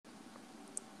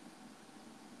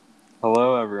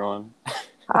Hello, everyone.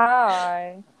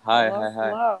 Hi. Hi, Hello, hi, hi.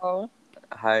 hello.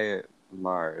 Hi,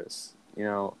 Mars.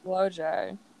 Hello,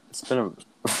 Jay. It's been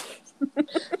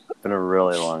a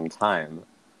really long time.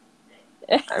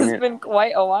 It I has mean, been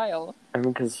quite a while.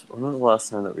 because when was the last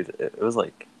time that we did it? It was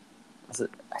like, I think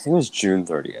it was June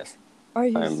 30th. Are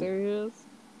you I'm, serious?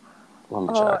 Let me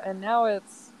Oh, check. and now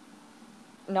it's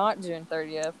not June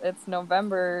 30th. It's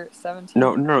November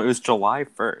No, 17th. no, it was July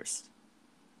 1st.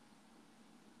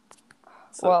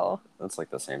 So Well, that's like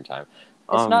the same time.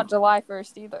 it's not Um, July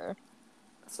 1st either.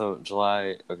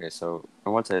 okay, so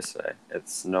what did I say?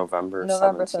 It's November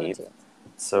November 17th. 17th. Yeah.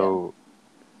 So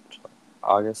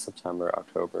August, September,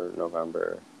 October,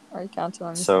 November. Are you counting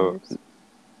on your So fingers?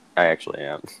 I actually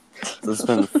am. So it's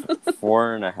been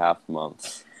 4.5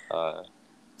 months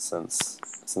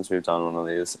since we've done one of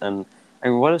these, and I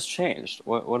mean, what has changed?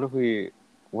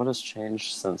 What has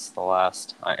changed since the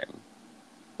last time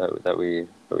that we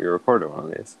recorded one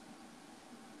of these?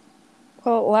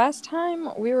 Well, last time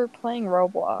we were playing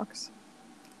Roblox.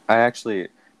 I actually,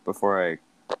 before I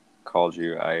called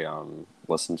you, I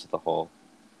listened to the whole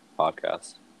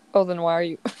podcast. Oh, then why are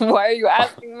you why are you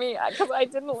asking me? Because I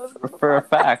didn't listen to the For a podcast.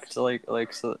 fact,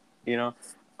 so you know,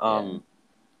 Yeah. um,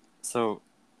 so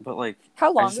but like How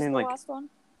I long just is need the like last one?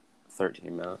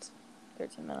 13 minutes.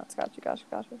 13 minutes.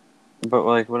 Gotcha. But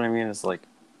like what I mean is like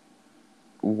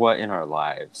what in our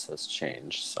lives has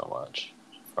changed so much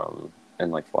from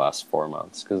in like the last 4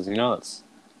 months, because that's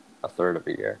a third of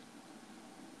a year.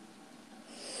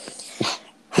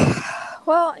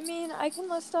 Well, I mean, I can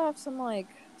list off some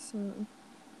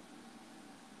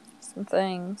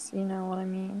things, you know what I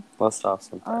mean? Let's off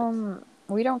some things.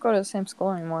 We don't go to the same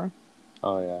school anymore.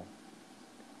 Oh yeah.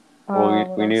 Well, we,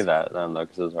 What we knew else? that then though,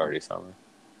 because it was already summer.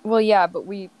 Well, yeah, but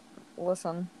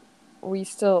listen, we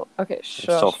still okay, We're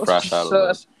still shush. fresh out of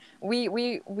the. Shush.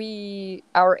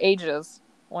 Our ages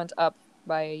went up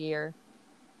by a year.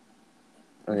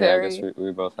 Oh, yeah, I guess Very,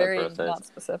 we both have very birthdays, not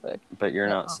specific. but you're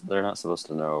Yeah, not. They're not supposed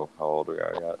to know how old we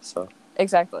are yet. So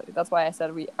exactly. That's why I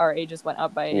said our ages went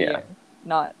up by a yeah. year,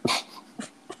 not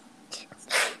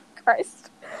Christ.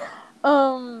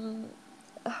 Um,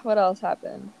 what else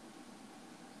happened?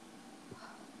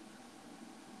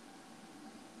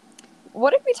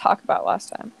 What did we talk about last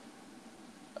time?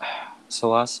 So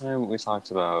last time we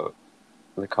talked about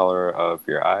the color of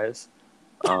your eyes.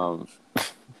 Um,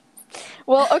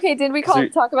 Well, okay, did we so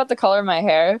talk about the color of my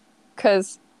hair?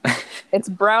 Because it's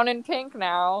brown and pink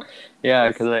now. yeah,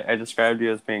 It's because I described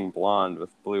you as being blonde with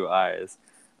blue eyes,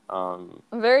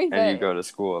 very and you go vague. to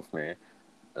school with me.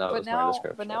 That But was my now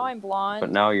description. I'm But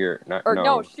blonde. now you're not. Or no,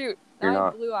 No, shoot. Now you're I have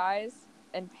not blue eyes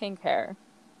and pink hair.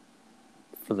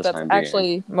 for the That's time being.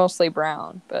 actually mostly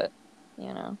brown, but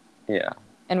you know. Yeah,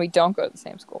 And we don't go to the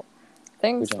same school.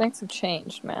 we don't. Things have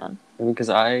changed, man. I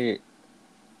mean,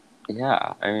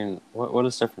 yeah. I mean, what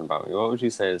is different about me? What would you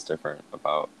say is different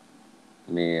about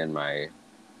me and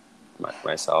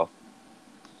myself?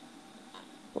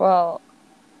 Well,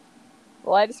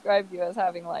 I described you as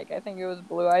having I think it was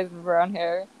blue eyes and brown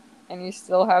hair, and you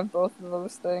still have both of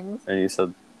those things. And you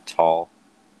said tall.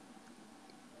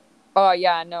 Oh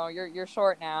yeah, no, you're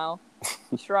short now.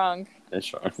 Shrunk. And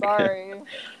shrunk. Yeah. Sorry.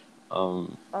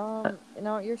 Um,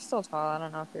 You're still tall. I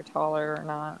don't know if you're taller or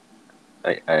not.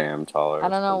 I am taller. I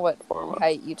It's don't know been what 4 months.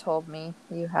 height you told me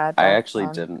you had I last actually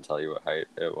time. didn't tell you what height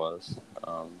it was.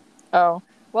 Oh,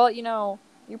 well,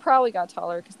 you probably got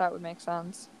taller because that would make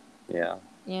sense. Yeah.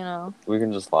 You know. We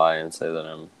can just lie and say that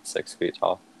I'm 6 feet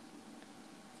tall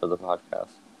for the podcast.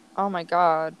 Oh my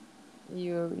God.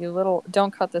 You little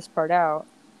don't cut this part out.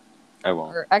 I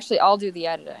won't. Or actually, I'll do the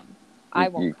editing. I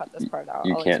You, won't you, cut this part out.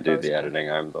 you I'll can't do expose the you.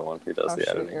 editing. I'm the one who does Oh the shoot,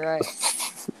 editing. you're right.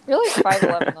 You're like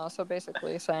 5'11" though, so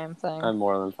basically same thing. I'm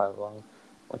more than 5'11",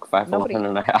 like 5'11 Nobody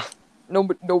and a half.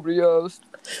 nobody asked.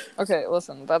 Okay,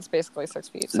 listen, that's basically 6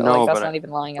 feet, so No, that's not even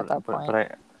lying at that but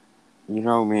point. you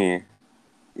know me.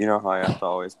 You know how I have to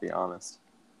always be honest,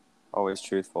 always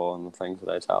truthful in the things that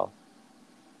I tell.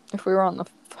 If we were on the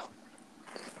phone.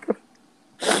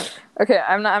 Okay,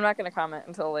 I'm not gonna comment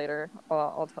until later.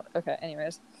 Well, I'll tell. Okay,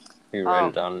 anyways. You write it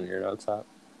Um, down in your notes app.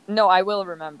 no, I will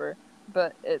remember,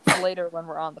 but it's later when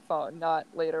we're on the phone, not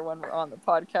later when we're on the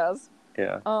podcast.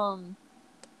 Yeah. Um,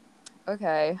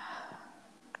 okay.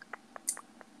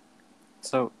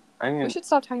 So I We mean, should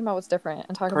stop talking about what's different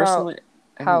and talk about personally,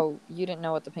 I mean, how you didn't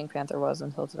know what the Pink Panther was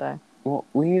until today. well,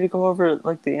 we need to go over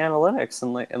like the analytics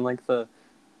and the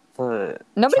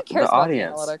Nobody the cares about the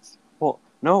audience. analytics. Well,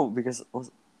 no, because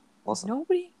listen,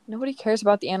 Nobody. Nobody cares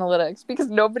about the analytics because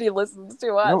nobody listens to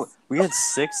No, us. we had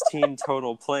 16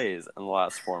 total plays in the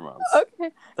last 4 months.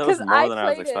 Okay. That was Because more I than I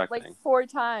was played it like expecting. 4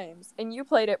 times, and you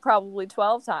played it probably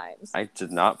 12 times. I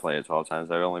did not play it 12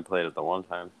 times. I only played it the one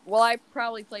time. Well, I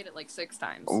probably played it like 6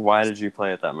 times. Why did you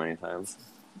play it that many times?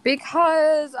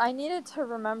 Because I needed to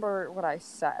remember what I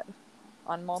said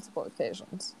on multiple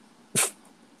occasions.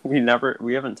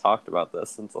 We haven't talked about this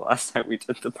since the last time we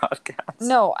did the podcast.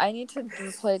 No, I need to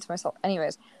replay it to myself.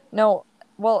 Anyways, no.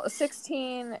 Well,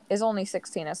 16 is only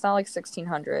 16. It's not like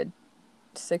 1600.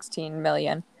 16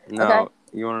 million. No, okay?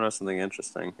 You want to know something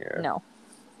interesting here? No.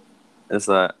 Is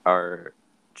that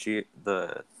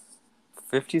the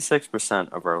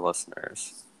 56% of our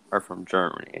listeners are from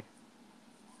Germany,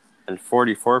 and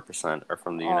 44% are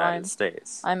from the United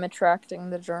States. I'm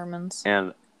attracting the Germans.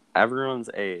 And everyone's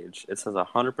age, it says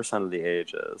 100% of the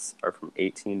ages are from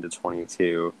 18 to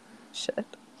 22. Shit.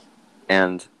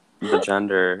 And the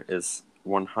gender is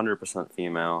 100%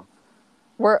 female.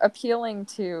 We're appealing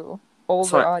to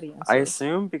older audiences. I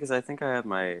assume, because I think I have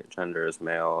my gender as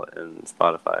male in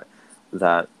Spotify,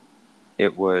 that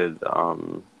it would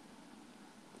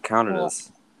count it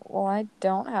as... Well, I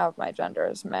don't have my gender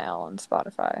as male in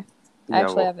Spotify. Yeah, I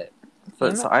actually have it.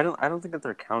 But so I don't think that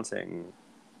they're counting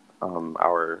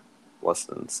our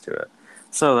listens to it.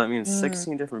 So that means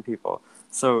 16 different people.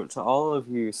 So to all of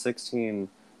you 16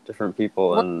 different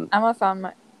people and Emma found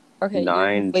my... Okay,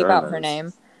 9 you can leave out her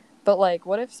name. But, like,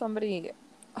 what if somebody...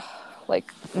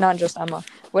 Like, not just Emma.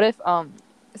 What if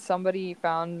somebody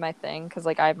found my thing? Because,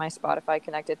 like, I have my Spotify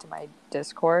connected to my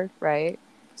Discord, right?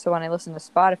 So when I listen to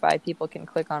Spotify, people can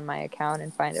click on my account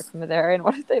and find it from there. And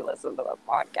what if they listen to the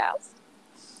podcast?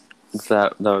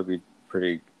 That would be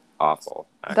pretty awful.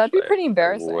 Actually. That'd be pretty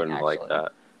embarrassing. I wouldn't like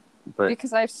that. But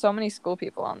because I have so many school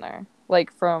people on there,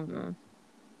 like from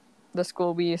the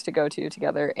school we used to go to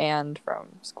together and from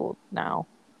school now.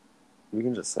 You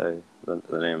can just say the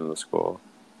name of the school.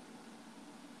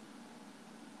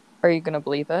 Are you gonna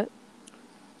believe it?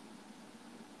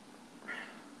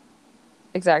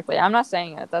 Exactly. I'm not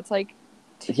saying it. That's like.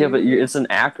 Yeah, but it's an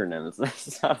acronym.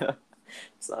 It's not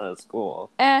a school.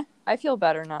 I feel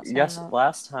better not saying that. Yes,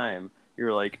 last time you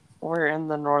were like, we're in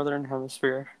the Northern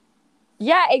Hemisphere.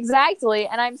 Yeah, exactly.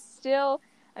 And I'm still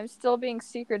being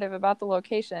secretive about the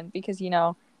location because, you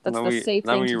know, that's the safe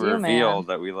thing to do, man. Then we reveal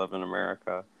that we live in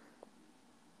America.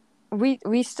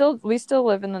 We still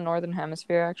live in the Northern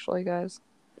Hemisphere, actually, guys.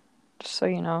 Just so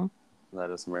you know. That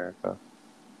is America.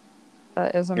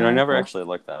 That is America. You know, I never actually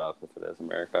looked that up if it is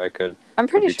America. I could. I'm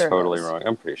pretty sure. Totally wrong.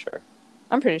 I'm pretty sure.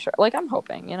 Like, I'm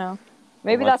hoping, you know.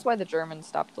 Maybe that's why the Germans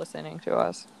stopped listening to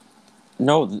us.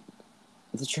 No,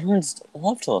 the Germans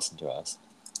love to listen to us.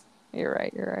 You're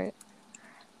right.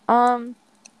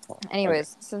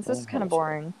 Anyways, since this is kind of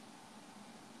boring,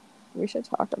 we should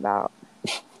talk about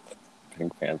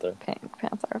Pink Panther.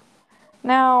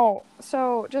 Now,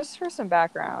 so just for some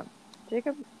background,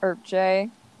 Jay,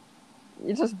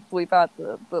 you just bleep out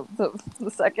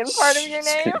the second part of your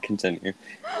name. Continue.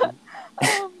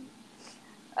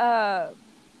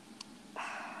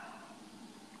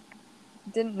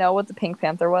 Didn't know what the Pink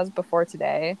Panther was before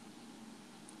today.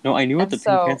 No, I knew what the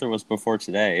Pink Panther was before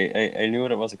today. I knew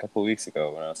what it was a couple weeks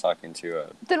ago when I was talking to...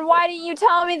 Then why didn't you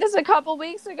tell me this a couple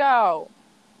weeks ago?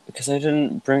 Because I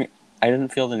didn't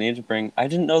feel the need to bring... I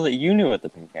didn't know that you knew what the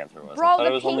Pink Panther was. Bro,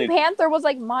 the Pink Panther was,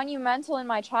 like, monumental in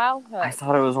my childhood. I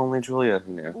thought it was only Julia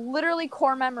who knew. Literally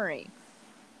core memory.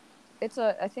 I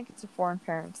think it's a foreign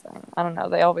parents thing. I don't know.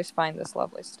 They always find this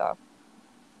lovely stuff.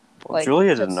 Well, like,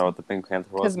 Julia didn't know what the Pink Panther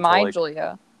was until,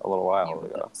 Julia. A little while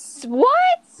ago.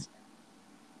 What?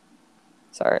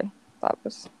 Sorry. That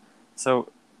was... So,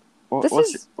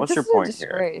 what's your point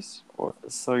here?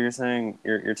 So you're saying...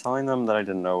 You're telling them that I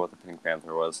didn't know what the Pink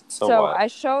Panther was. So what? I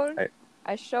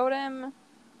showed him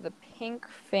the Pink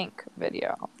Fink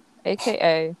video.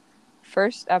 A.K.A.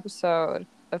 first episode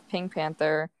of Pink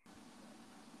Panther.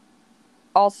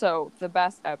 Also, the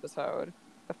best episode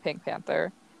of Pink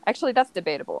Panther. Actually, that's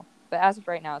debatable. But as of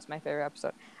right now, it's my favorite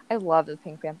episode. I love the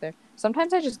Pink Panther.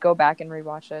 Sometimes I just go back and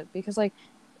rewatch it. Because, like,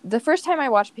 the first time I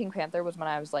watched Pink Panther was when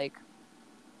I was, like...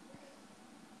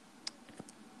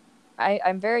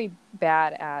 I'm very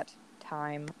bad at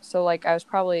time. So, like, I was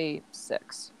probably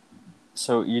 6.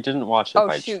 So, you didn't watch it by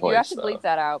choice, Oh, shoot. You have to bleep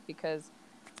that out because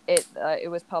it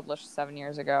was published 7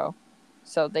 years ago.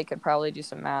 So they could probably do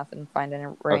some math and find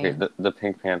a range. Okay, the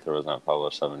Pink Panther was not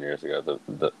published 7 years ago.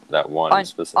 That one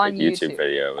specific YouTube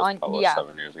video was published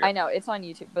 7 years ago. I know, it's on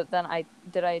YouTube, but then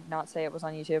did I not say it was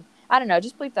on YouTube? I don't know,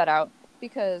 just bleep that out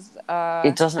because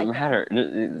it doesn't matter.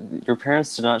 Your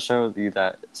parents did not show you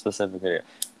that specific video.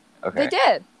 Okay.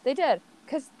 They did.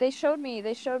 because they showed me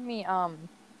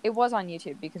it was on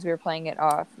YouTube because we were playing it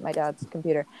off my dad's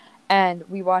computer, and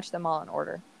we watched them all in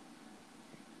order.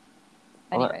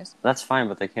 Well, Anyways, that's fine,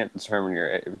 but they can't determine your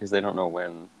age because they don't know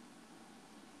when.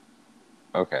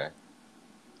 Okay.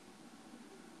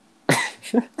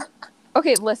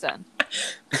 okay, listen,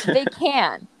 they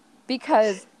can,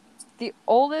 because the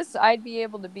oldest I'd be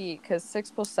able to be, because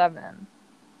 6 + 7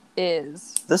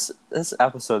 is This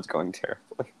episode's going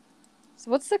terribly.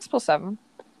 so what's 6 + 7?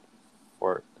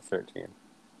 Or 13.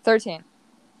 13.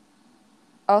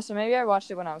 Oh, so maybe I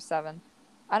watched it when I was 7.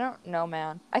 I don't know,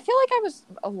 man. I feel like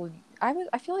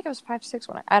I feel like I was 5, 6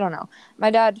 when I don't know.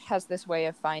 My dad has this way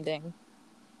of finding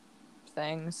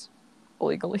things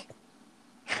illegally.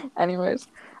 Anyways,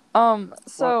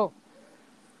 so What?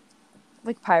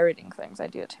 like pirating things, I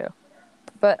do it too.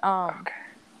 But Okay.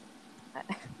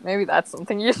 maybe that's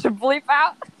something you should bleep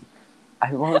out.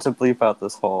 I wanted to bleep out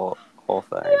this whole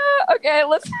thing. Yeah, okay,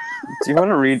 let's. Do you want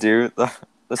to redo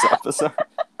this episode?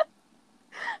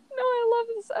 No, I love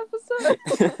this episode.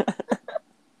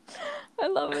 I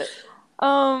love it.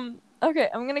 Okay,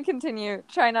 I'm gonna continue.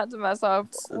 Try not to mess up.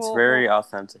 It's very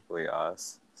authentically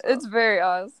us. So. It's very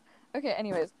us. Okay,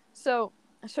 anyways, so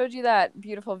I showed you that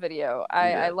beautiful video.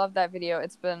 I love that video.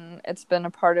 It's been a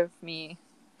part of me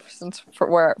since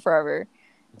forever.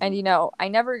 And you know, I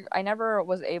never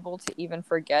was able to even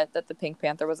forget that the Pink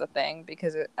Panther was a thing,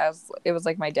 because it was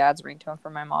like my dad's ringtone for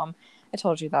my mom. I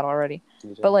told you that already.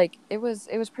 But like it was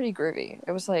pretty groovy.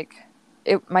 It was like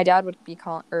my dad would be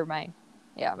calling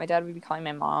my dad would be calling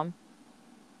my mom,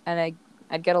 and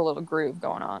I'd get a little groove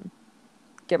going on.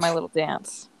 Get my little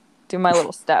dance. Do my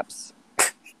little steps.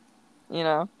 You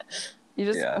know? You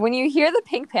just when you hear the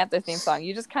Pink Panther theme song,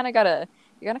 you just kind of gotta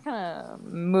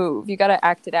move. You gotta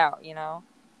act it out, you know?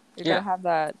 You gotta have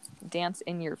that dance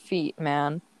in your feet,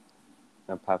 man.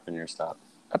 A pep in your step.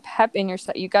 A pep in your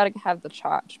step. You gotta have the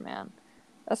chotch, man.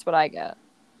 That's what I get.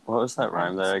 What was that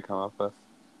rhyme that I come up with?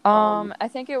 I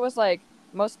think it was like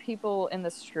most people in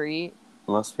the street.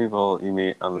 Most people you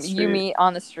meet on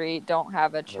the street don't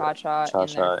have a cha-cha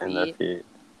in their feet.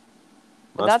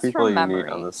 Most people you meet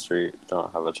on the street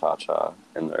don't have a cha-cha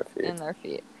in their feet. In their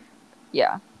feet.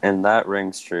 Yeah. And that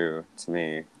rings true to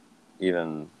me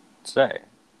even today.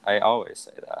 I always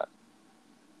say that.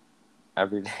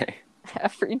 Every day.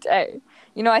 Every day.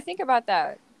 You know, I think about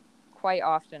that quite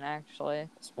often, actually.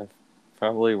 It's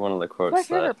probably one of the quotes. It's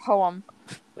my favorite poem.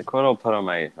 The quote I'll put on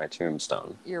my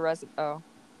tombstone. Your oh.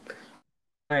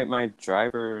 My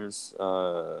driver's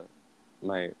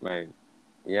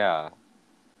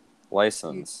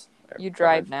license. You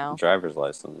drive now. Driver's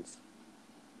license.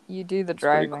 You do the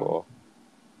driving. Pretty cool.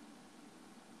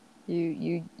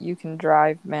 You can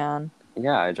drive, man.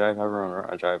 Yeah, I drive everyone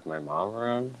around. I drive my mom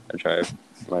around. I drive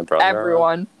my brother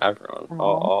Everyone. around. Everyone.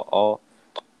 All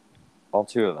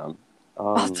two of them.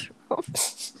 All two of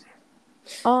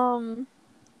them.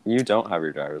 You don't have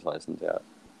your driver's license yet.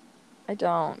 I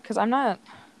don't, because I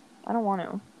don't want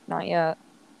to. Not yet.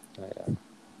 Not yet.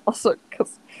 Also,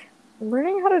 because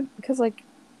learning how to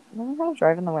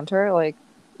drive in the winter, like,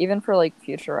 even for, like,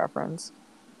 future reference,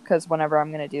 because whenever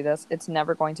I'm going to do this, it's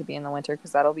never going to be in the winter,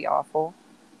 because that'll be awful,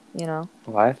 you know?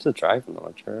 Well, I have to drive in the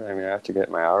winter. I mean, I have to get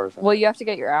my hours in. Well, you have to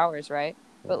get your hours, right?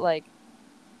 Yeah. But, like,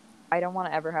 I don't want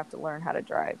to ever have to learn how to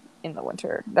drive in the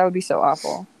winter. That would be so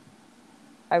awful.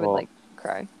 I would,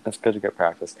 cry. That's good to get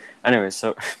practice. Anyway,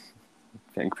 so...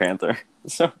 Pink Panther.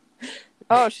 So...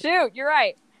 Oh, shoot! You're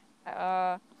right!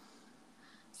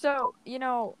 So, you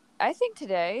know, I think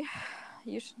today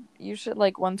you should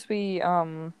like, once we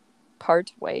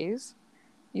part ways,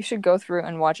 you should go through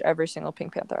and watch every single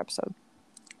Pink Panther episode.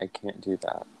 I can't do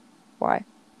that. Why?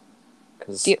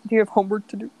 Because do you have homework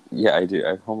to do? Yeah, I do. I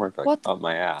have homework up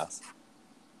my ass.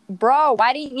 Bro,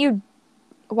 why didn't you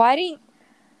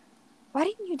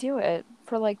do it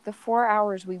for like the 4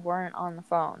 hours we weren't on the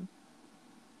phone?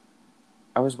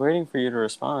 I was waiting for you to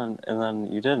respond, and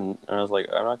then you didn't. And I was like,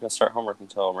 I'm not going to start homework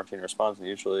until Martina responds, and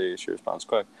usually she responds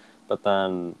quick. But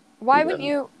then... Why wouldn't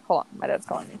you... Hold on, my dad's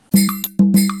calling me.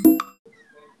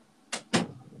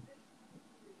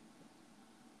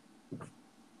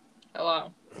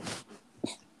 Hello.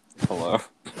 Hello.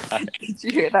 Did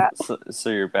you hear that? So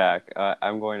you're back.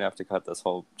 I'm going to have to cut this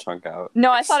whole chunk out.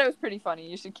 No, I thought it was pretty funny.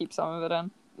 You should keep some of it in.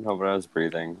 No, but I was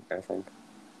breathing, I think.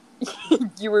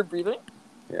 You were breathing?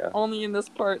 Yeah. Only in this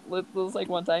part, was like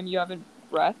one time you haven't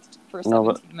breathed for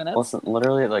 17 minutes. Listen,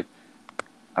 literally, like,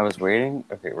 I was waiting.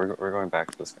 Okay, we're going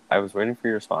back to this. I was waiting for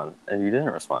you to respond, and you didn't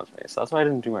respond to me. So that's why I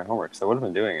didn't do my homework. So I would have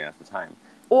been doing it at the time.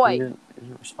 Oi! You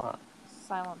didn't respond.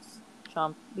 Silence,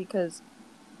 chump. Because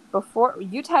before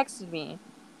you texted me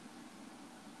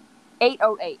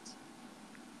 8:08.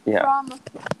 Yeah. from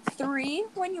 3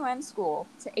 when you end school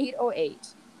to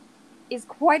 8:08 is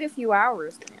quite a few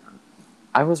hours, man.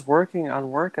 I was working on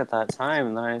work at that time,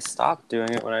 and then I stopped doing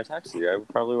it when I texted you. I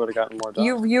probably would have gotten more done.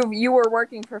 You were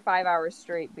working for 5 hours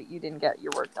straight, but you didn't get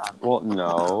your work done. Well,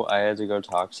 no, I had to go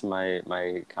talk to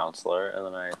my counselor,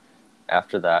 and then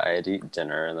after that, I had to eat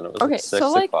dinner, and then it was Okay, like 6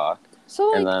 so, like- o'clock. So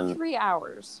like And then 3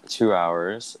 hours. 2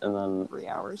 hours, and then 3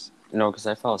 hours. no, because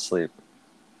I fell asleep.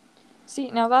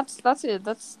 See, now that's it.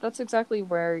 That's exactly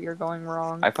where you're going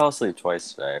wrong. I fell asleep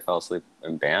twice today. I fell asleep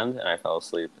in band, and I fell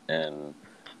asleep in.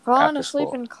 Falling after asleep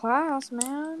school. in class,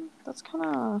 man. That's kind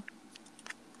of.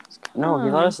 No,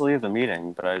 he let us leave the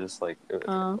meeting, but I just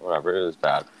whatever. It was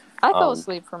bad. I fell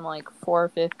asleep from like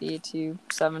 4:50 to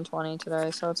 7:20 today,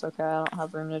 so it's okay. I don't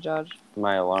have room to judge.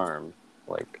 My alarm,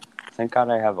 thank God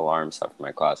I have alarm stuff for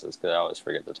my classes because I always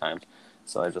forget the times.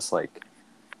 So I just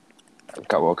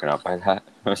got woken up by that.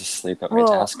 I was asleep at my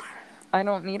desk. I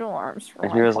don't need alarms for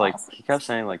and my he was classes. he kept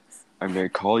saying I may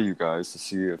call you guys to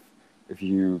see if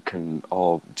you can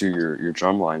all do your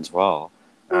drum lines well.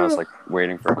 And I was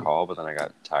waiting for a call, but then I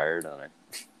got tired and I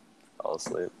fell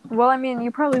asleep. Well, I mean, you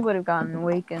probably would have gotten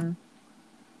awoken.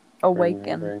 I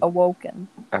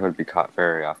would be caught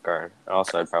very off guard. And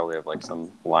also, I'd probably have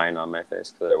some line on my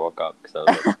face because I woke up because I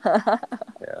was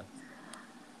yeah.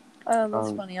 Oh,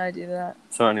 that's funny. I do that.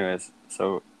 So, anyways,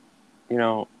 I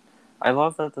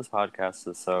love that this podcast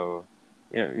is so,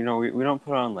 we don't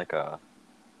put on a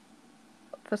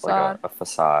facade. A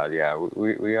facade. Yeah,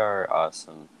 we are us,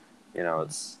 and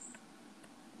it's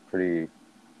pretty.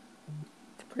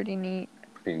 It's pretty neat.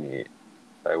 Pretty neat.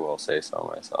 I will say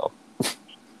so myself.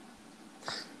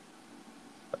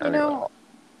 Anyway.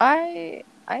 I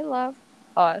love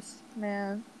us,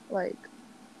 man. We're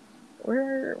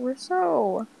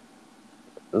so.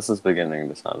 This is beginning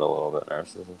to sound a little bit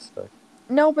narcissistic.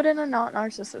 No, but in a not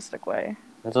narcissistic way.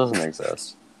 It doesn't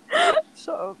exist.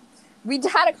 So, we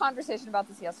had a conversation about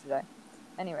this yesterday.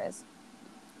 Anyways.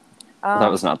 That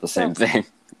was not the same thing.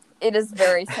 It is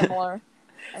very similar.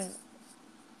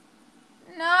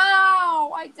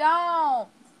 No, I don't.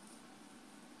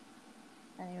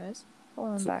 Anyways,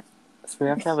 hold on back. So we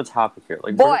have to have a topic here.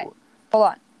 Hold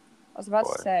on. I was about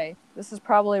to say, this is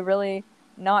probably really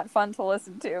not fun to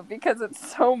listen to because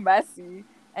it's so messy.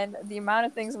 And the amount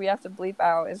of things we have to bleep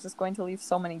out is just going to leave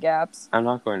so many gaps. I'm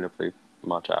not going to bleep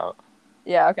much out.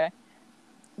 Yeah, okay.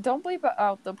 Don't bleep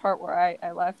out the part where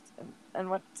I left and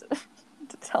went to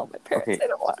tell my parents I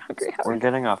don't want Hungry Howard. We're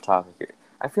getting off topic here.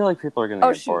 I feel like people are going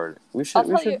to get bored. We should.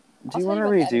 Do you want to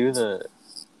redo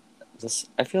this?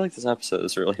 I feel like this episode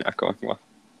is really not going well.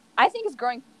 I think it's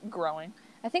growing.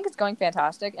 I think it's going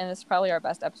fantastic, and it's probably our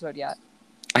best episode yet.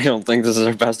 I don't think this is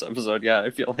our best episode yet. I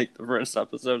feel like the first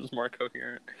episode is more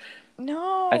coherent.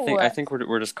 No. I think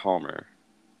we're just calmer.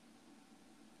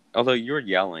 Although you were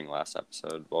yelling last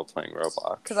episode while playing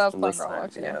Roblox. Because I was playing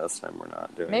Roblox, yeah. This time we're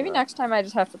not doing Maybe that. next time I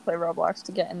just have to play Roblox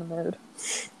to get in the mood.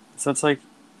 So it's 4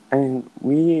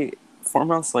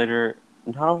 months later,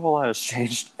 not a whole lot has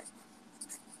changed.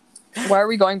 Why are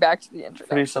we going back to the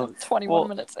introduction? Pretty 21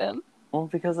 minutes in. Well,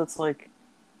 because it's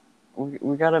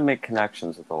we got to make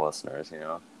connections with the listeners,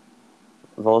 the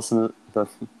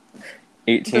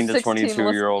 18 to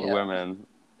 22-year-old women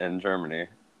in Germany.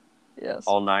 Yes.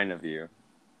 All 9 of you.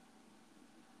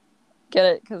 Get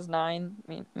it? Because 9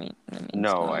 means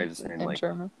no, 9 I just mean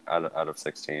German. out of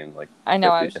 16, I know.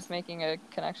 50. I was just making a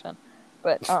connection,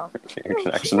 but making a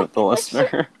connection with the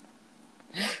listener.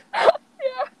 Yeah.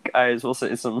 Guys, we'll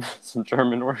say some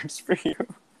German words for you.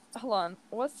 Hold on.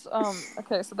 What's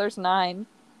Okay, so there's 9.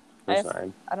 There's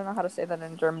 9. I don't know how to say that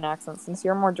in a German accent. Since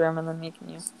you're more German than me, can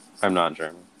you? I'm not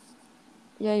German.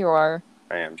 Yeah, you are.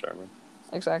 I am German.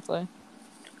 Exactly.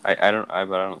 But I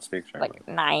don't speak German.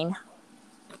 9.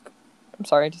 I'm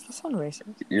sorry, does that sound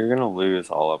racist? You're gonna lose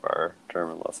all of our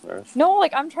German listeners. No,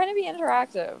 I'm trying to be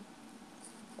interactive.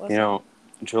 Listen.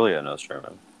 Julia knows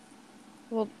German.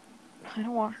 Well, I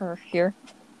don't want her here.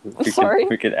 Sorry.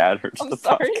 We could add her to the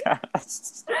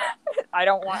podcast. I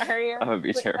don't want her here. That would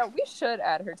be terrible. No, we should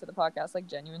add her to the podcast,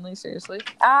 genuinely, seriously.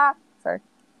 Sorry.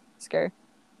 Scary.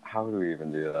 How do we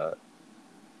even do that?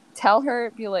 Tell her,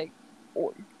 be like,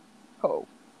 oi, ho.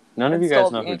 None of you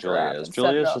guys know who Julia is.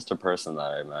 Julia is just a person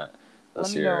that I met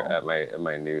this year at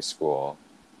my new school.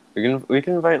 We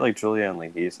can invite Julia and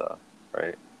Lisa,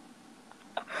 right?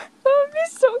 That would be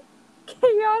so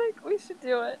chaotic. We should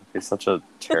do it. It's such a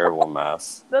terrible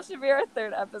mess. That should be our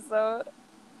 3rd episode.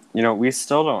 We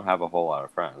still don't have a whole lot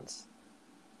of friends.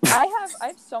 I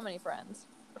have so many friends.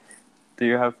 Do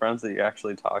you have friends that you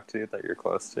actually talk to that you're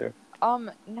close to?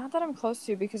 Not that I'm close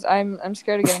to because I'm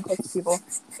scared of getting close to people.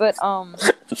 But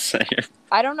Same.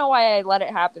 I don't know why I let it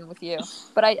happen with you,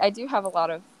 but I do have a lot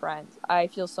of friends. I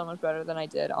feel so much better than I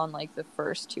did on like the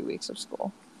first 2 weeks of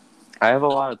school. I have a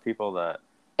lot of people that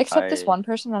Except this one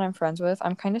person that I'm friends with.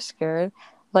 I'm kind of scared.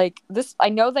 Like this, I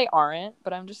know they aren't,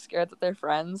 but I'm just scared that they're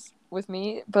friends with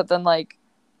me. But then like,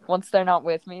 once they're not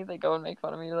with me, they go and make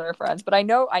fun of me to their friends. But I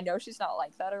know she's not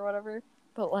like that or whatever.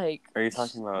 But like, Are you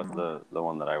talking about the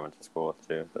one that I went to school with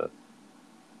too?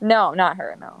 No, not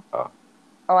her. No. Oh.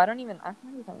 Oh, I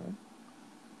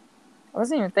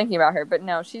wasn't even thinking about her. But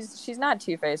no, she's not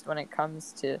two-faced when it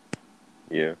comes to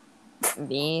You.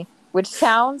 me. Which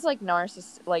sounds like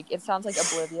it sounds like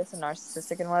oblivious and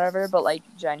narcissistic and whatever, but like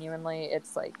genuinely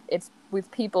it's like it's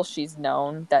with people she's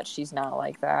known that she's not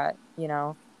like that, you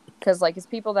know? Because like it's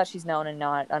people that she's known and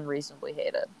not unreasonably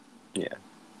hated. Yeah.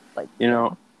 Like, you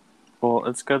know, well,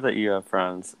 it's good that you have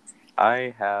friends.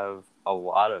 I have a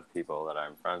lot of people that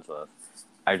I'm friends with.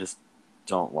 I just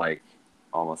don't like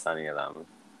almost any of them.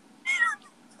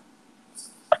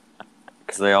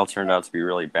 Because they all turned out to be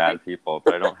really bad people,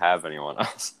 but I don't have anyone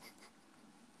else.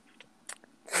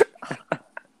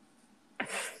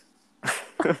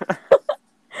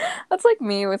 That's like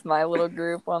me with my little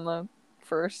group on the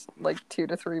first like 2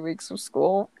 to 3 weeks of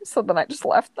school. So then I just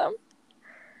left them.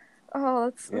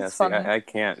 Oh, that's funny. I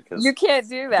can't. Cause you can't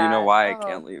do that. Do you know why I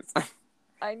can't leave?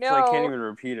 I know. So I can't even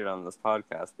repeat it on this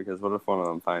podcast because what if one of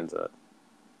them finds it?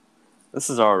 This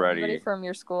is already. Anybody from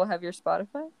your school have your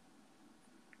Spotify?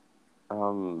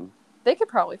 Um. They could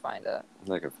probably find it.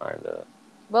 They could find it.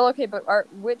 Well, okay, but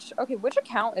which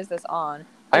account is this on?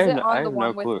 I have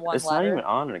no clue. It's not even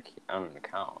on an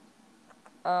account.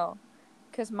 Oh,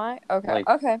 because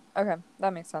okay,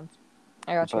 that makes sense.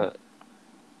 I got you. But,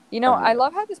 you know, I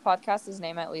love how this podcast is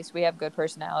named At Least We Have Good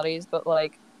Personalities, but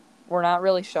like, we're not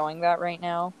really showing that right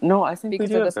now. No, I think because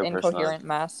we do of this have good incoherent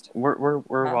mess. We're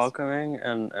welcoming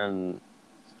and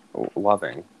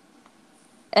loving.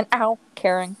 And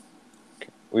caring.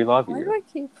 We love you. Why do I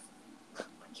keep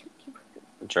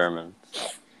German?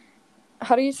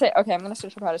 How do you say? Okay, I'm gonna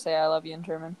search up how to say "I love you" in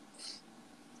German.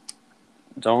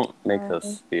 Don't make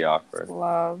this be awkward.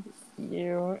 Love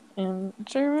you in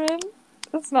German.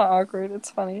 It's not awkward. It's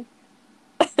funny.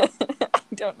 I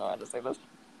don't know how to say this.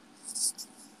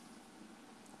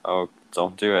 Oh,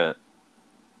 don't do it.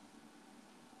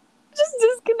 Just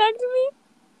disconnect me.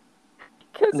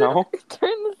 No.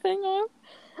 Turn the thing off.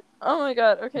 Oh my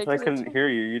god. Okay. I couldn't hear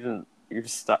you. You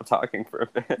just stopped talking for a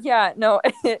bit. Yeah. No.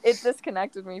 It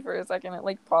disconnected me for a second. It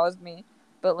like paused me,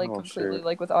 but like completely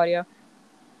like with audio.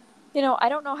 You know, I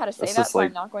don't know how to say that, so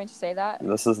I'm not going to say that.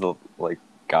 This is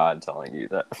God telling you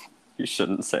that you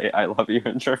shouldn't say "I love you"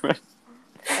 in German.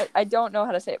 I don't know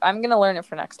how to say it. I'm gonna learn it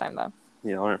for next time, though.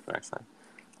 Yeah, learn it for next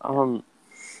time.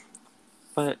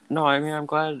 But no, I mean, I'm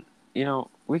glad. You know,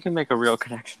 we can make a real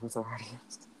connection with our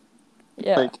audience.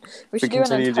 Yeah, we should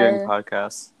continue doing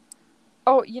podcasts.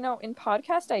 Oh, you know, in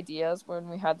podcast ideas, when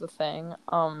we had the thing,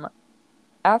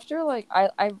 after like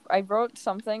I wrote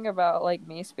something about like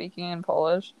me speaking in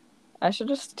Polish. I should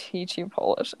just teach you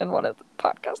Polish in one of the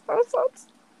podcast episodes.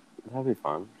 That'd be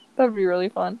fun. That'd be really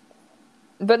fun.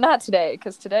 But not today,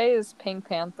 because today is Pink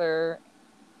Panther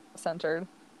centered.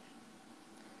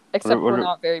 Except we're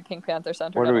not very Pink Panther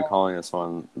centered. What are we calling this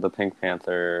one? The Pink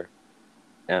Panther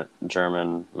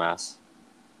German Mass?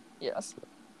 Yes.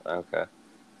 Okay.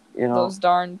 You know, those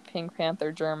darn Pink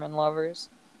Panther German lovers.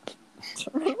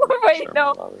 Wait,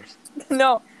 no. Lovers.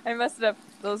 No, I messed it up.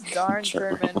 Those darn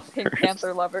German Pink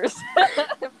Panther lovers.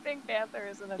 Pink Panther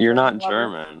isn't a You're not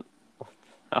German.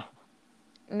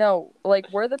 No,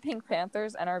 like, we're the Pink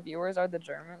Panthers and our viewers are the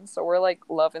Germans, so we're, like,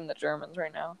 loving the Germans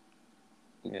right now.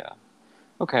 Yeah.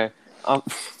 Okay. We'll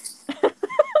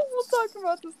talk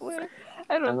about this later.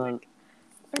 I don't think...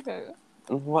 Okay.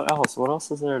 What else? What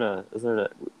else is there to...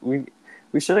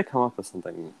 We should have come up with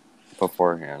something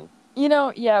beforehand. You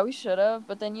know, yeah, we should have,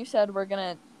 but then you said we're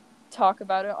gonna talk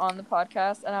about it on the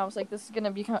podcast, and I was like, this is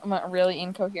gonna become a really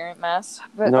incoherent mess.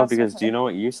 But no, because do you know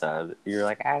what you said? You're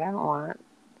like, I don't want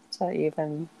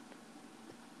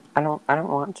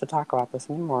to talk about this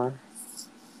anymore.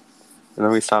 And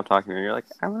then we stopped talking, and you're like,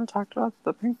 I want to talk about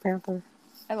the Pink Panther.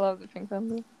 I love the Pink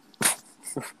Panther.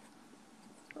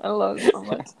 I love it so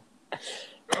much.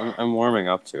 I'm warming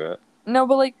up to it. No,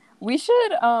 but like, we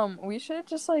should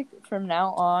just like from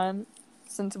now on,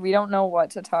 since we don't know what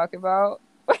to talk about,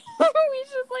 we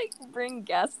should like bring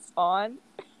guests on.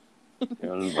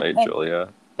 You invite Julia.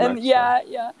 And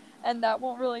yeah. And that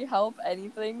won't really help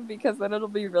anything because then it'll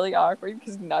be really awkward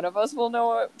because none of us will know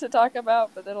what to talk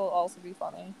about, but it'll also be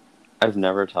funny. I've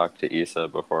never talked to Issa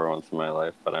before once in my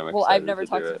life, but I'm excited. Well, I've never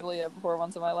talked to Julia before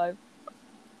once in my life.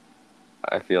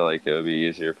 I feel like it would be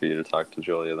easier for you to talk to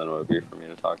Julia than it would be for me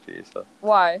to talk to Issa.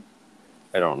 Why?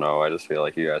 I don't know. I just feel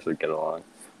like you guys would get along,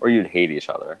 or you'd hate each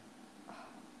other.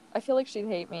 I feel like she'd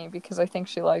hate me because I think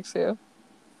she likes you.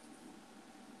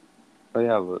 Oh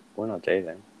yeah, but we're not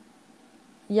dating.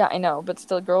 Yeah, I know, but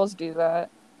still, girls do that,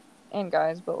 and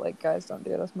guys, but like guys don't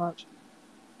do it as much.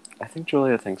 I think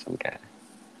Julia thinks I'm gay.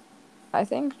 I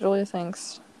think Julia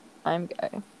thinks I'm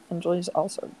gay, and Julia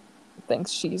also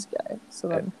thinks she's gay. So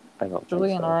then, I don't think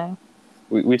Julia so. and I.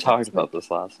 We talked about this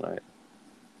last night.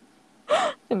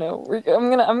 You know,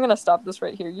 I'm gonna stop this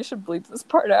right here. You should bleep this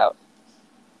part out.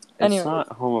 It's Anyways.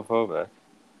 not homophobic.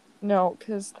 No,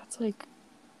 because that's like.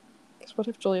 Because what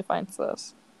if Julia finds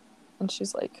this, and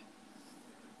she's like,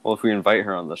 Well, if we invite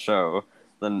her on the show,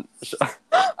 then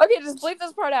okay, just bleep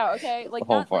this part out, okay? Like, The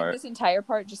whole not part. like this entire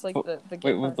part, just like the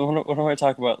gay wait. part. What do I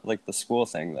talk about? Like the school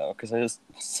thing though, because I just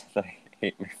said that I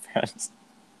hate my friends.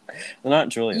 They're not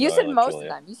Julia. You though. said I like most Julia. of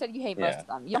them. You said you hate Yeah. most of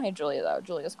them. You don't hate Julia though.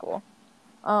 Julia's cool.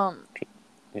 Yeah.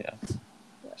 Yeah,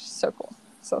 she's so cool.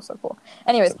 So cool.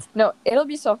 Anyways, no, it'll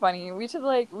be so funny. We should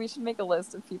make a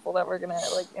list of people that we're gonna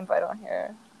like invite on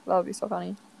here. That'll be so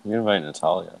funny. You invite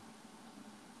Natalia.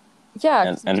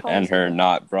 Yeah, and her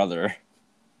not brother,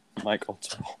 Michael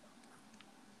too.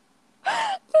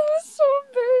 That was so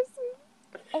embarrassing.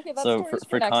 Okay, that's So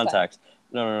for context, time.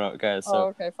 no, guys. So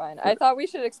okay, fine. I thought we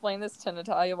should explain this to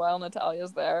Natalia while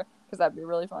Natalia's there, because that'd be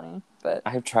really funny. But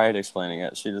I've tried explaining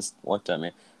it. She just looked at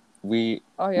me.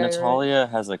 Natalia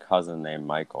has a cousin named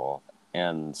Michael,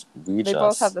 and they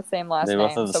both have the same last name. They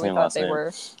both have the same last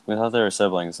name. We thought they were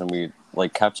siblings, and we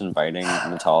like kept inviting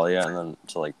Natalia and then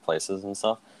to like places and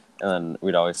stuff. And then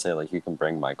we'd always say like, you can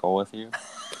bring Michael with you.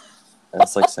 And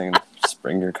it's like saying, just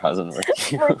bring your cousin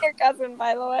with you. Bring your cousin,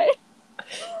 by the way.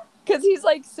 Because he's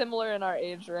like similar in our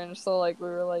age range, so like we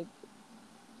were like,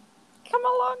 come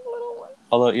along, little one.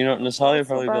 Although, Natalia would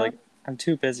probably be like, I'm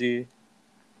too busy.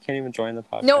 Can't even join the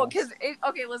podcast. No, because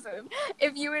okay, listen.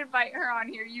 If you invite her on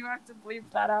here, you have to bleep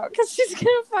that out because she's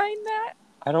gonna find that.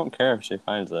 I don't care if she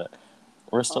finds it.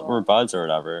 We're buds or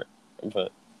whatever,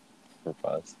 but we're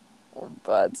buds. We're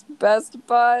buds, best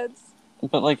buds.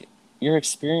 But like your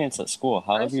experience at school,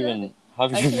 how have you been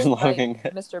loving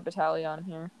it? Mr. Battalion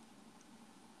here.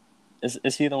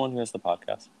 Is he the one who has the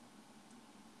podcast?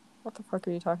 What the fuck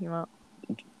are you talking about?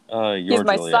 He's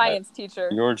my science teacher.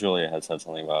 Your Julia had said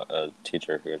something about a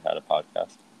teacher who had a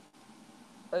podcast.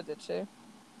 Oh, did she?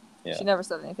 Yeah. She never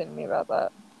said anything to me about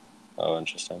that. Oh,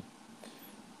 interesting.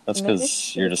 That's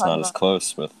because you're just not as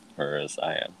close with her as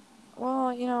I am.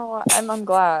 Well, you know what? I'm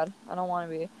glad. I don't want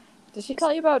to be. Did she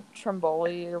tell you about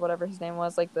Tromboli or whatever his name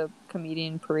was, like the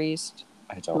comedian priest?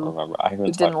 I don't remember. I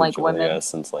haven't talked to Julia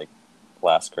since like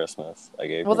last Christmas. I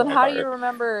gave. Well, then how do you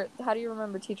remember? How do you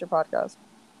remember Teacher Podcast?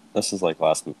 This is like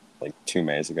 2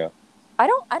 Mays ago. I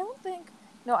don't think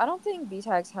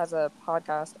BTags has a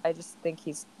podcast. I just think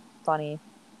he's funny,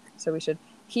 so we should.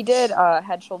 He did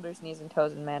Head, Shoulders, Knees, and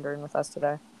Toes in Mandarin with us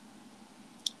today.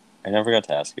 I never got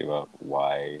to ask you about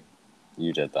why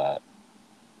you did that.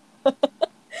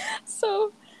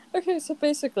 So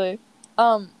basically,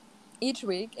 each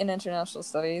week in international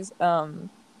studies,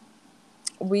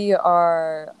 we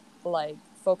are like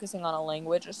focusing on a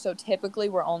language. So typically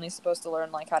we're only supposed to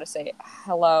learn like how to say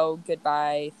hello,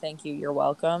 goodbye, thank you, you're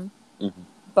welcome. Mm-hmm.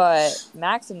 But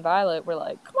Max and Violet were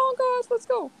like, come on guys, let's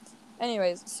go.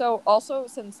 Anyways, so also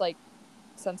since I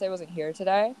wasn't here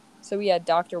today, so we had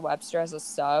Dr. Webster as a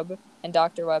sub, and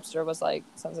Dr. Webster was like,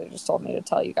 Sensei just told me to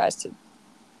tell you guys to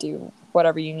do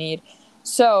whatever you need.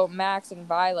 So Max and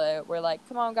Violet were like,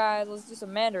 come on guys, let's do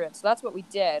some Mandarin. So that's what we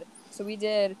did. So we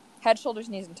did Head, Shoulders,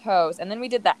 Knees, and Toes, and then we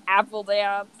did the apple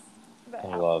dance.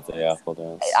 I love the apple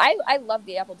dance. I love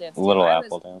the apple dance. Little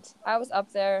apple dance. I was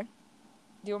up there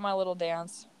doing my little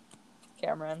dance,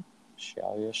 Cameron.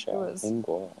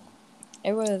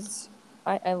 It was.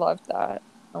 I loved that.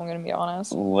 I'm gonna be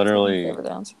honest. Literally, favorite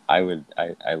dance. I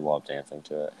love dancing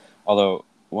to it. Although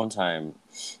one time,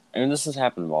 this has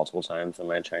happened multiple times in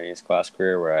my Chinese class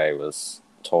career where I was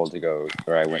told to go,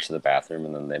 or I went to the bathroom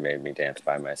and then they made me dance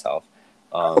by myself.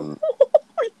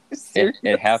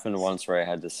 It happened once where I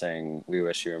had to sing "We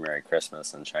Wish You a Merry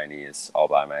Christmas" in Chinese all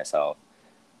by myself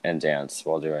and dance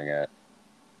while doing it.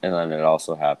 And then it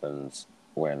also happened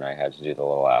when I had to do the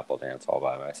little apple dance all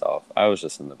by myself. I was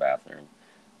just in the bathroom,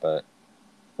 but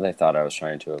they thought I was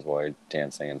trying to avoid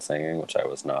dancing and singing, which I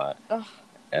was not. Ugh,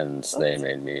 and they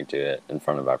made me do it in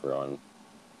front of everyone.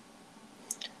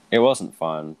 It wasn't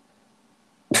fun.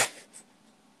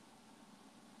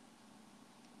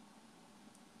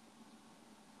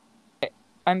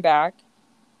 I'm back.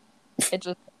 It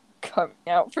just cut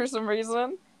me out for some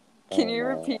reason. Can Oh, you no.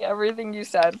 repeat everything you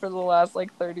said for the last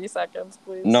like 30 seconds,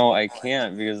 please? No, I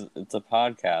can't because it's a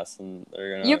podcast and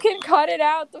they're gonna. You can cut it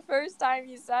out the first time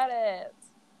you said it.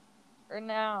 Or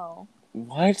now.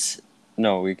 What?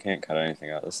 No, we can't cut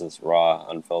anything out. This is raw,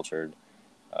 unfiltered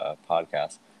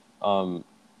podcast.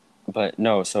 But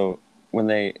no. So when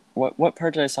they, what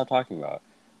part did I stop talking about?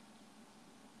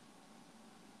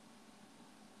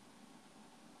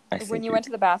 I When think you went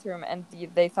to the bathroom and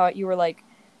they thought you were like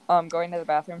going to the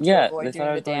bathroom to yeah, avoid they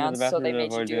thought doing I the was going to the dance, so bathroom they to made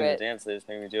you avoid do doing the it. dance. They just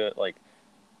made me do it like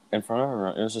in front of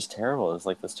everyone. It was just terrible. It was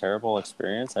like this terrible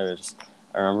experience. I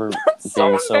remember So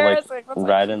being so like embarrassing. That's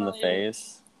red actually in the not you.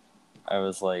 face. I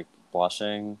was like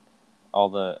blushing. All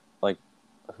the like,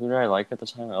 who did I like at the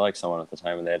time? I liked someone at the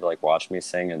time, and they had to like watch me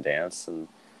sing and dance. And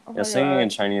Oh you know, my singing in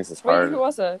god. Chinese is Wait, hard. who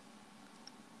was it?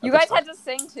 You At the guys time. had to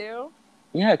sing too?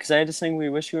 Yeah, because I had to sing "We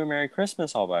Wish You a Merry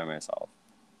Christmas" all by myself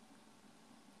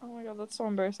Oh my god, that's so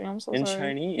embarrassing. I'm so in sorry.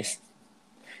 Chinese.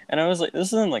 And I was like,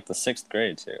 this is in like the 6th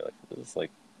grade too. Like this is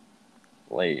like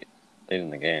late in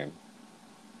the game.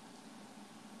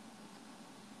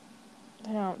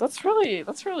 Damn, that's really.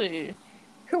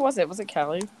 Who was it? Was it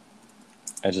Kelly?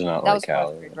 I did not That like was 4th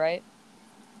Callie. grade, right?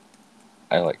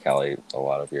 I like Callie a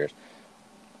lot of years.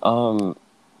 You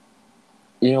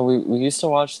know, we used to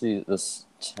watch this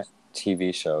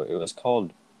TV show. It was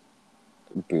called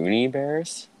Boonie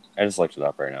Bears. I just looked it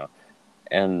up right now,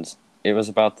 and it was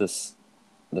about this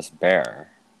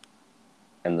bear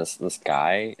and this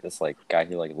guy, who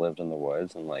like lived in the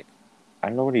woods and like I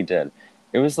don't know what he did.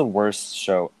 It was the worst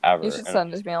show ever. You should And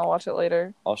send it to me. I'll watch it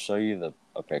later. I'll show you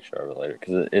a picture of it later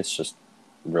because it's just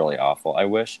really awful. I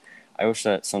wish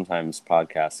that sometimes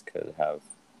podcasts could have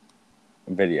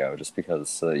video just because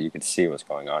so that you could see what's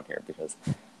going on here because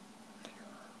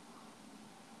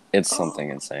it's something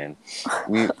insane.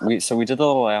 We did the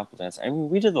little apple dance. I mean,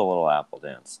 we did the little apple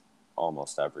dance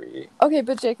almost every. Okay,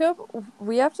 but Jacob,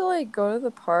 we have to like go to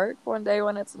the park one day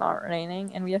when it's not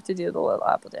raining, and we have to do the little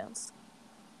apple dance.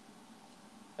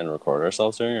 And record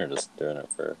ourselves doing it, or just doing it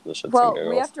for the shits and Well,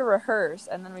 giggles? we have to rehearse,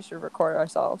 and then we should record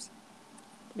ourselves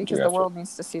because the world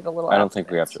needs to see the little. I don't think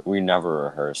we have to. We never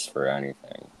rehearse for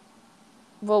anything.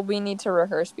 Well, we need to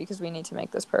rehearse because we need to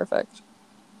make this perfect.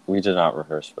 We did not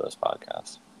rehearse for this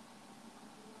podcast.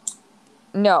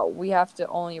 No, we have to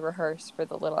only rehearse for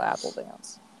the little apple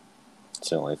dance. It's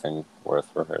the only thing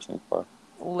worth rehearsing for.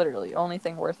 Literally, only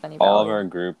thing worth any value. All of our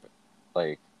group,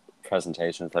 like,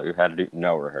 presentations that we've had to do,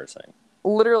 no rehearsing.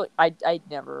 Literally, I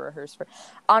never rehearse for.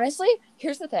 Honestly,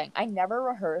 here's the thing: I never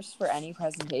rehearse for any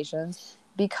presentations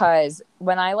because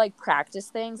when I like practice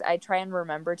things, I try and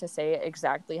remember to say it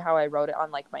exactly how I wrote it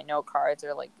on like my note cards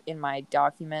or like in my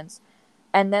documents,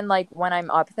 and then like when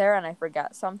I'm up there and I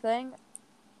forget something.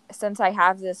 Since I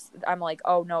have this, I'm like,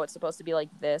 oh no, it's supposed to be like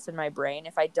this in my brain.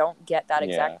 If I don't get that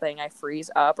exact thing, I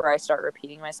freeze up or I start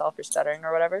repeating myself or stuttering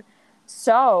or whatever.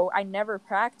 So I never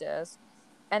practice.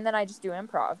 And then I just do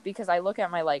improv because I look at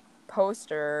my like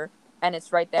poster and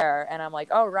it's right there. And I'm like,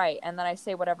 oh, right. And then I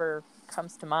say whatever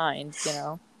comes to mind, you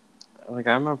know? Like,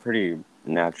 I'm a pretty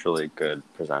naturally good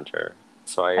presenter.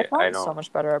 So I've I gotten don't. so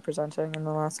much better at presenting in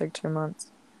the last like 2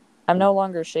 months. I'm no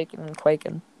longer shaking and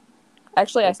quaking.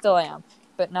 Actually, I still am.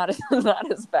 But not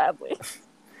as badly.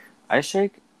 I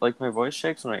shake, like, my voice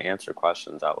shakes when I answer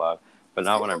questions out loud, but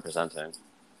not when I'm presenting.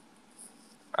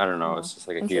 I don't know, it's just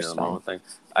like a heat of the moment thing.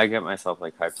 I get myself,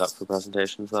 like, hyped up for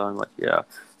presentations, though. I'm like, yeah.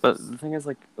 But the thing is,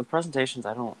 like, with presentations,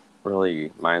 I don't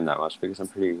really mind that much because I'm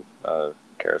pretty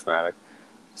charismatic.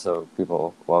 So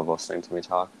people love listening to me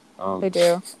talk. They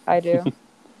do. I do.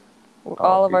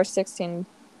 All of our 16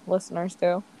 listeners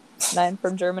do. 9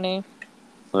 from Germany.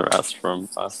 The rest from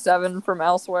us. 7 from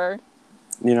elsewhere.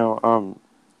 You know,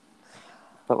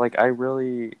 but like I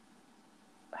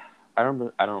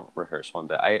don't rehearse one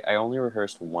bit. I only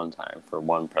rehearsed one time for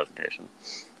one presentation.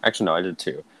 Actually, no, I did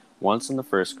 2. Once in the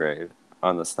 1st grade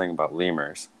on this thing about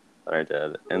lemurs that I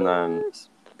did, and then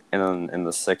in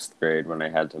the 6th grade when I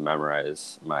had to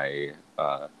memorize my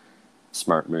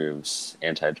Smart Moves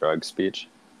anti-drug speech.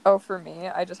 Oh, for me,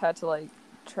 I just had to like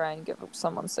try and give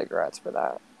someone cigarettes for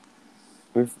that.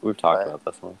 We've talked about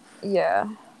this one. Yeah.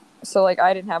 So like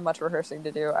I didn't have much rehearsing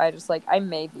to do. I just like I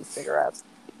made these cigarettes.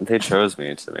 They chose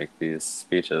me to make these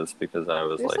speeches because I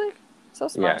was like so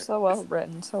smart, so well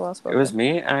written, so well spoken. It was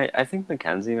me, and I think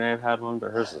Mackenzie may have had one,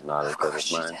 but hers is not as good as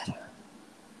mine.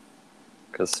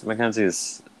 Because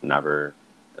Mackenzie's never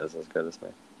is as good as me.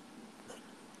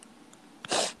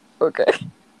 Okay.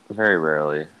 Very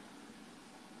rarely.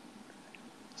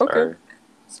 Sorry. Okay.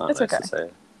 It's not nice to say.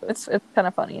 It's kind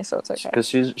of funny, so it's okay. Because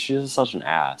she's such an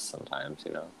ass sometimes,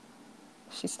 you know.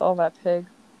 She stole that pig.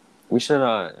 We should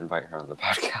invite her on the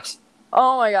podcast.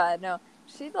 Oh my god, no.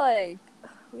 She'd like,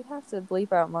 we'd have to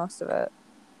bleep out most of it.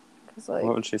 Cause like,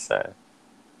 What would she say?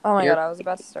 oh my You're- god, I was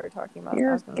about to start talking about. I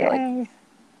You're was gonna be like, gay.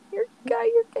 you're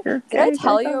gay. You're Did I gay,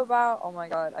 tell Jacob. you about? Oh my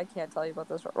god, I can't tell you about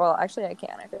this. Well, actually, I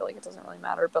can. I feel like it doesn't really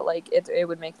matter, but like it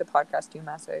would make the podcast too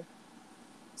messy.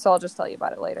 So I'll just tell you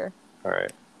about it later. All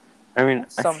right. I mean,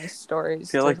 So many stories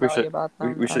feel to like we tell should. you about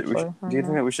them. We should. Do you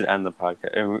think that we should end the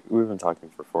podcast? And we've been talking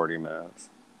for 40 minutes.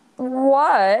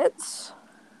 What?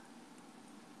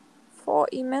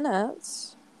 40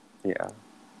 minutes? Yeah.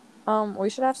 We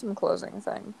should have some closing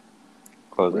thing.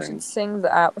 Closing. We should sing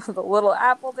the little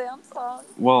Apple Dance song.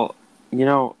 Well, you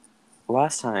know,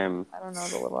 last time I don't know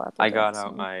the little Apple I Dance got song.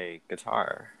 out my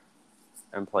guitar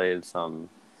and played some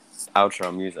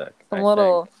outro music. Some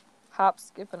little hop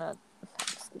skipping it.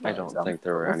 I don't think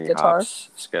there were any guitar. hops,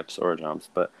 skips, or jumps,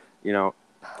 but you know,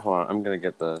 hold on, I'm gonna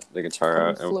get the guitar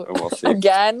out and we'll see.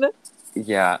 Again?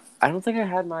 Yeah, I don't think I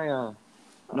had my no,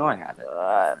 I had it.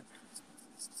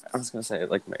 I was gonna say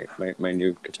like my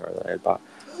new guitar that I had bought.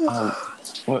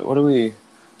 What do we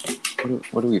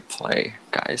play,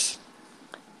 guys?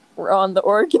 We're on the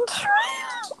Oregon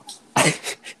Trail.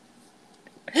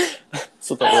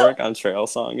 So the Oregon Trail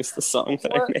song is the song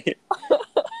that I made.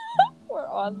 We're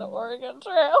on the Oregon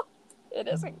Trail. It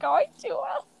isn't going too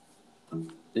well.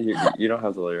 You don't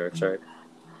have the lyrics, right?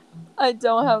 I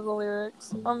don't have the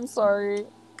lyrics. I'm sorry.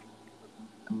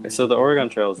 So the Oregon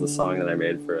Trail is the song that I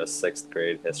made for a 6th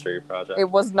grade history project. It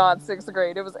was not 6th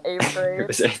grade. It was 8th grade. It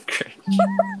was 8th grade.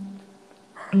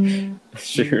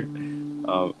 Sure.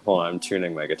 Hold on, I'm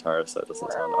tuning my guitar so it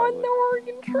doesn't sound on ugly. the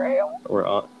Oregon Trail. We're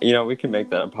on. You know, we can make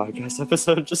that a podcast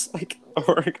episode, just like the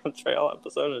Oregon Trail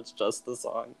episode. It's just the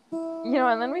song. You know,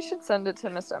 and then we should send it to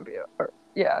Miss Empio. Or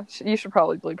yeah, you should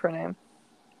probably bleep her name.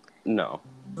 No.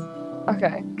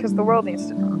 Okay, because the world needs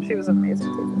to know. She was an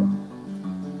amazing teacher.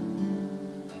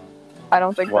 I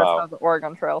don't think that's how the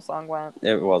Oregon Trail song went.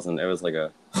 It wasn't. It was like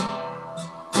a...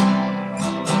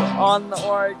 On the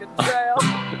Oregon Trail.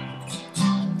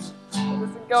 It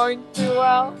isn't going too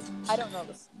well. I don't know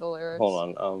the lyrics.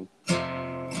 Hold on.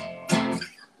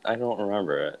 I don't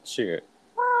remember it. Shoot.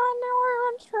 We're on the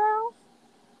Oregon Trail.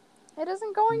 It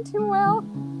isn't going too well.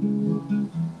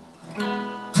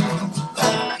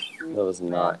 That was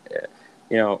not it.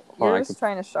 You know, you're just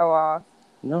trying to show off.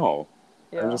 No.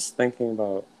 Yeah. I'm just thinking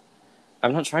about...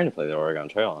 I'm not trying to play the Oregon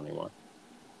Trail anymore.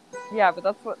 Yeah, but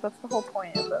that's the whole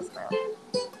point of this, man.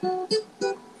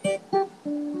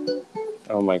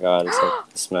 Oh my god, it's like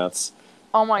the Smiths.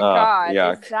 Oh my god,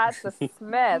 yuck. is that the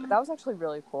Smith? That was actually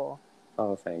really cool.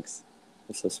 Oh, thanks.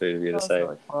 It's so sweet of you That to was say.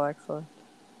 really cool, actually.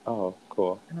 Oh,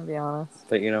 cool. I'm gonna be honest.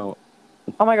 But you know...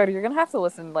 Oh my god, you're gonna have to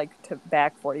listen to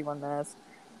back 41 minutes.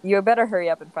 You better hurry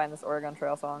up and find this Oregon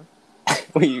Trail song.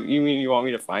 Wait, you mean you want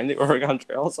me to find the Oregon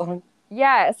Trail song?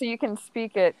 Yeah, so you can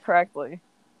speak it correctly.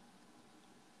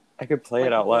 I could play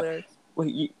it out loud.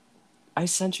 Wait, I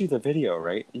sent you the video,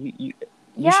 right? You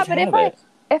yeah, but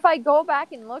if I go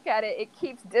back and look at it, it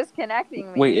keeps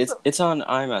disconnecting me. Wait, it's on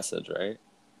iMessage, right?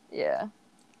 Yeah.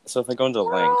 So if I go into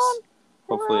links,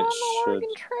 hopefully it should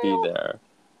be there.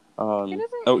 Oh,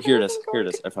 here it is. Here it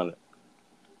is. I found it.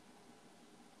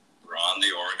 We're on the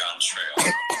Oregon Trail.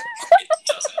 It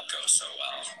doesn't go so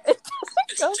well.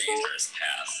 It's a dangerous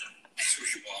path.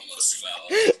 We almost fell.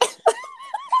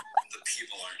 The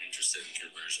people aren't interested in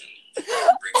conversion.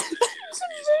 Bringing the Jews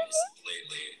museums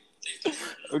lately. They've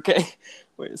converted. Okay.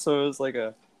 Wait, so it was like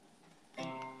a...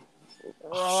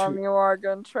 We're on the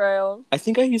Oregon Trail. I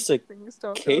think I used a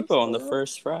capo on the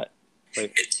first fret.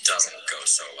 Like, it doesn't go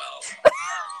so well.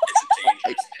 It's a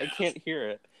dangerous path. I can't hear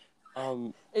it.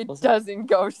 It doesn't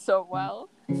go so well.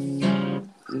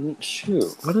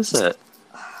 Shoot, what is it?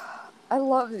 I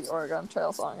love the Oregon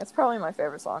Trail song. It's probably my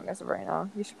favorite song as of right now.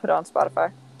 You should put it on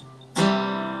Spotify.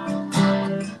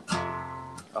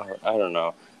 Oh, I don't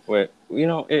know. Wait, you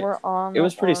know, it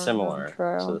was pretty similar.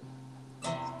 So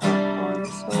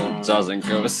it doesn't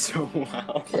go so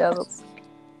well. Yeah, that's...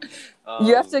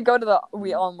 you have to go to the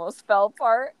 "we almost fell"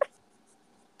 part.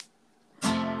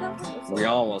 We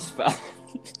almost fell.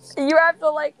 You have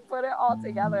to put it all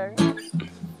together.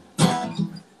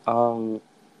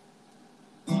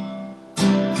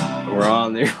 We're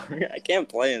on the... I can't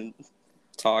play and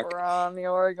talk. We're on the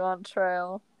Oregon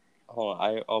Trail. Hold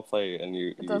on, I'll play and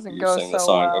you sing the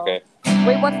song, well. Okay?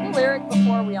 Wait, what's the lyric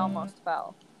before "we almost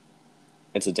fell"?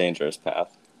 It's a dangerous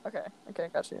path. Okay,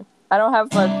 got you. I don't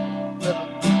have much rhythm.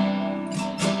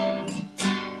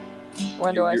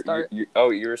 When do I start? You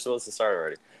were supposed to start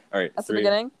already. All right, At 3, the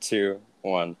beginning? 2,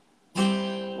 1.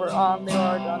 We're on the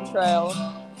Oregon Trail.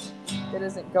 It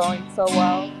isn't going so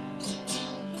well.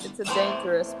 It's a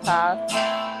dangerous path.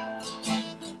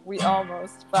 we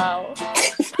almost fell.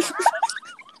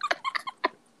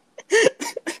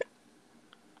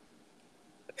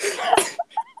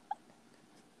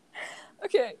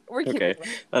 Okay, we're keeping that.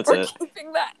 That's We're it.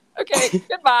 keeping that. Okay,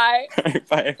 goodbye.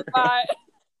 Bye, everyone. Bye.